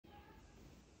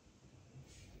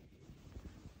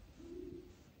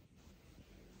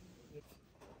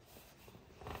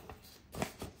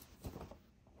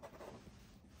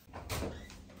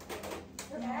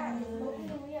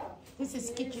This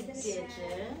is kitchen.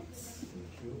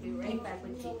 Be right back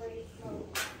with you.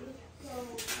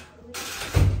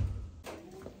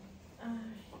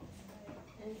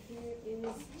 And here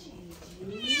is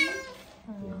Gigi.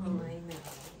 Oh, I know.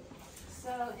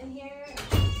 So in here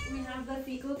we have the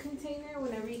fecal container.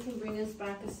 Whenever you can bring us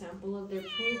back a sample of their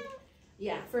poop.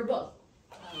 Yeah, for both.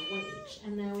 One each.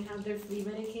 And then we have their flea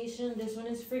medication. This one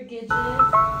is for Gidget.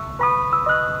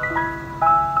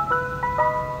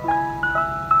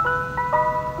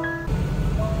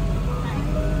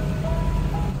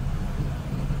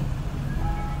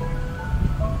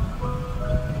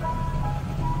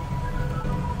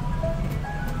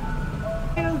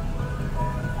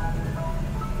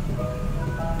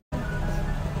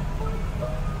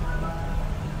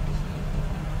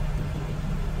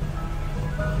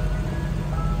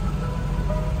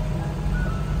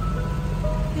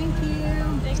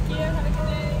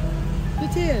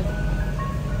 Too.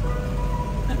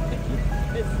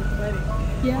 It's funny.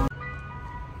 Yeah.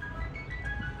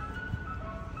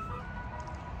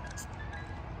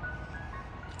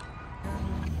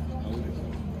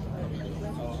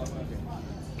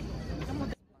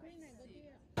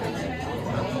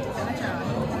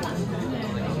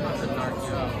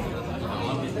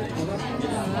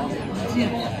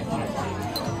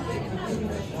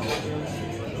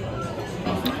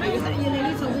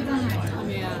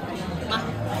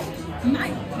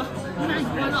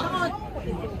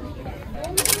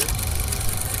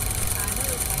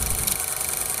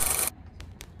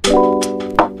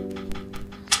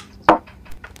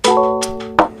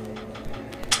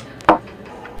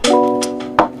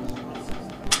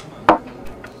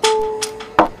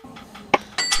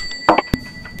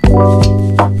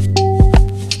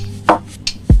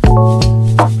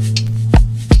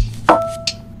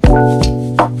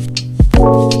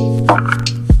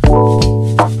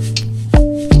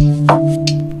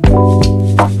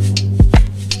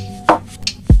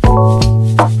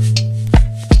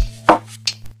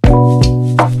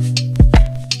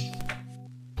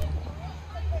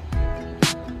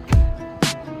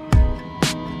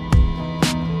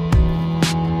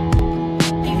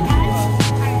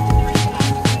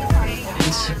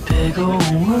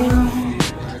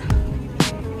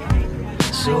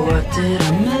 So what did I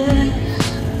miss?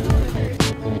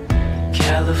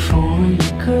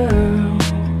 California girl,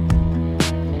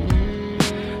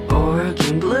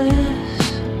 Oregon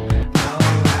bliss.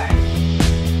 Alright.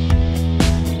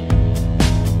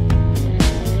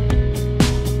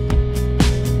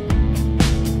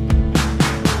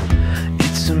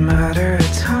 It's a matter of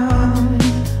time,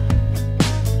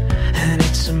 and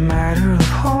it's a matter of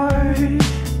heart.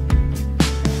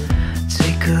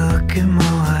 Take a look at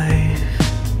my life.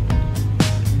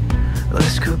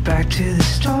 Let's go back to the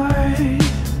start.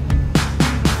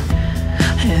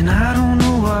 And I don't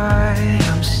know why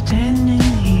I'm standing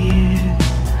here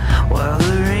while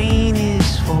the rain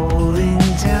is falling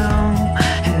down.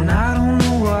 And I don't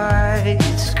know why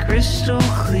it's crystal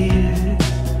clear.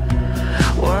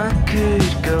 What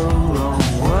could go wrong?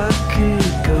 What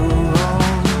could go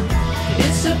wrong?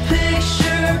 It's a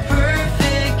picture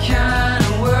perfect kind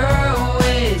of world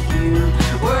with you,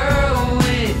 world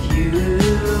with you.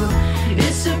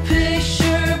 It's a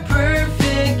picture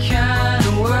perfect kind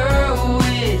of world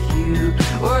with you,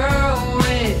 world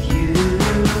with you.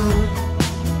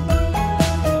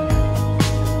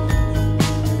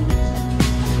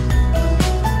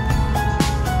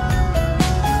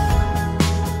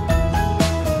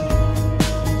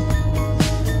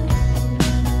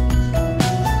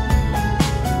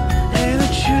 And the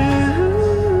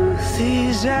truth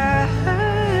is I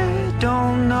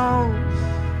don't know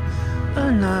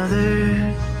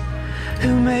another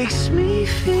who makes me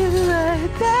feel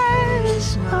like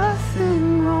there's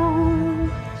nothing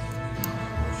wrong.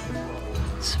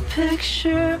 It's a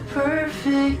picture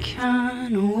perfect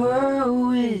kind of world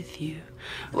with you,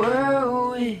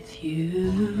 world with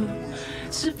you.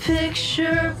 It's a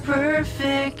picture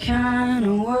perfect kind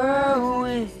of world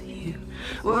with you,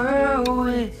 world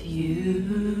with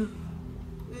you.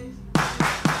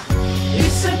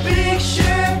 It's a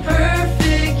picture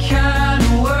perfect kind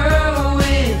of world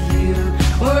with you,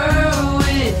 world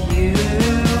with you.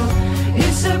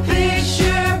 It's a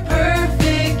picture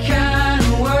perfect kind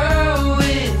of world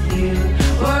with you,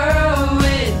 world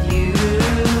with you.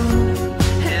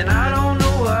 And I don't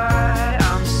know why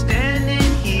I'm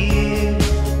standing here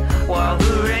while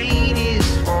the rain is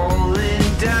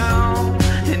falling down.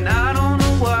 And I don't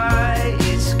know why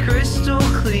it's crystal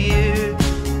clear.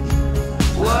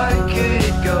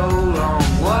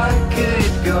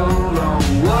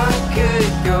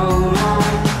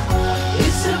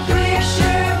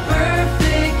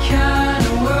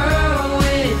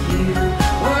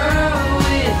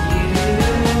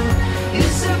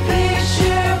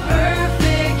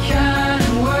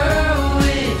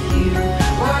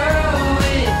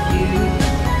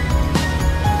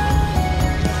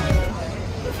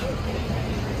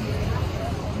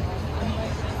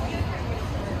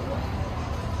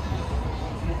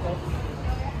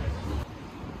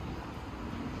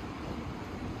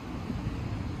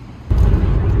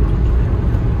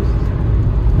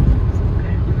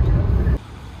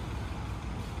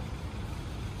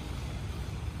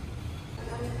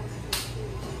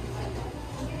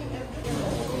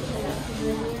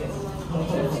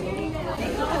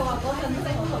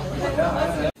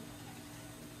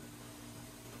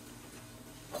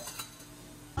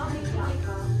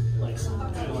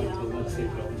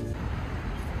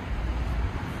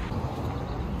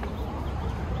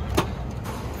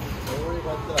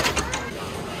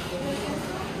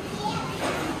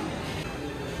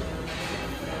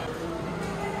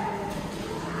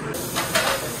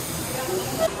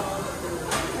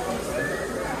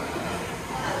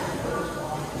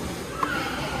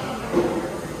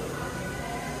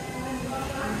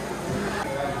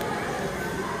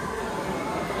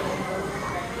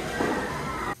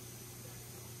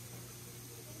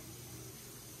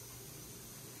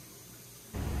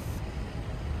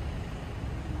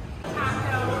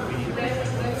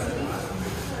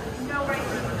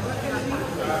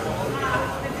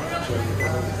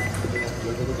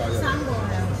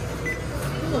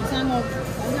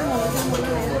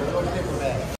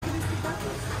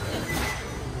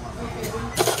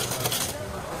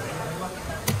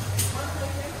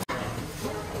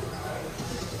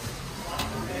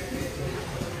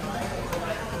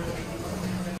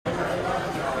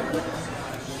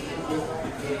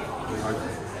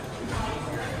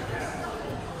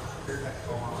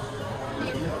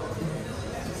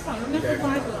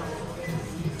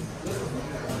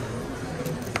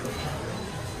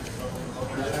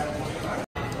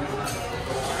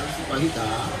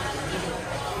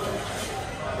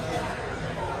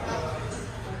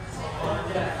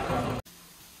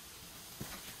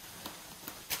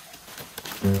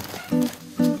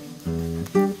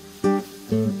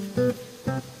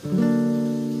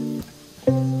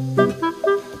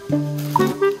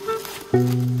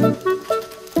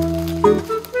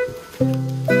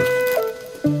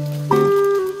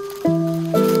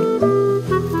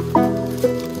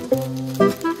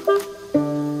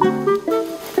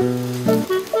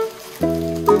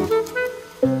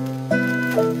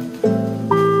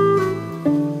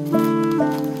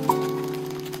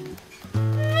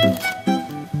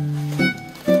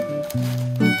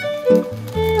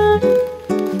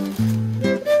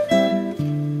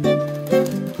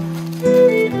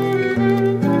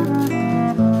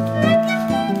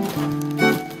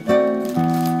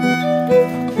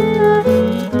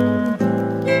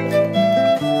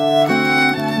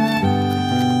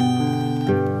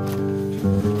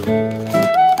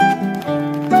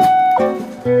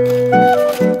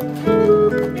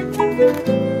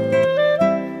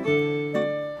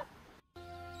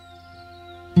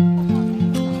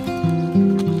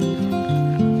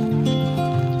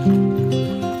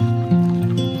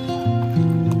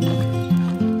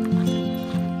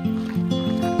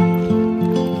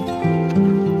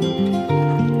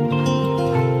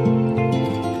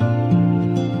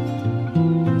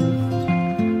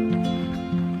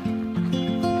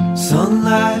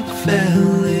 Sunlight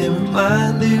fell, it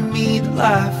reminded me that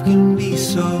life can be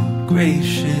so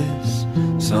gracious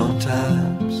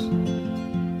sometimes.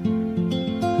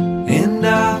 And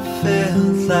I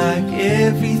felt like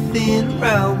everything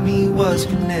around me was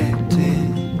connected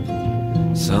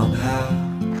somehow.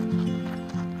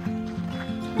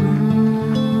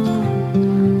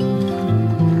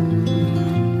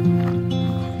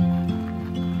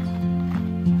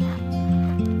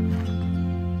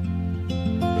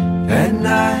 At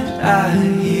night I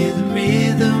hear the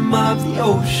rhythm of the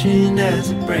ocean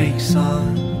as it breaks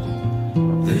on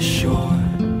the shore.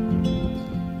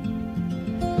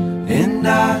 And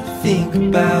I think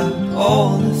about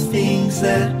all the things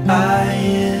that I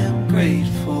am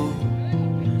grateful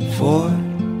for.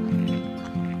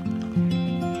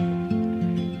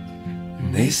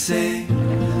 And they say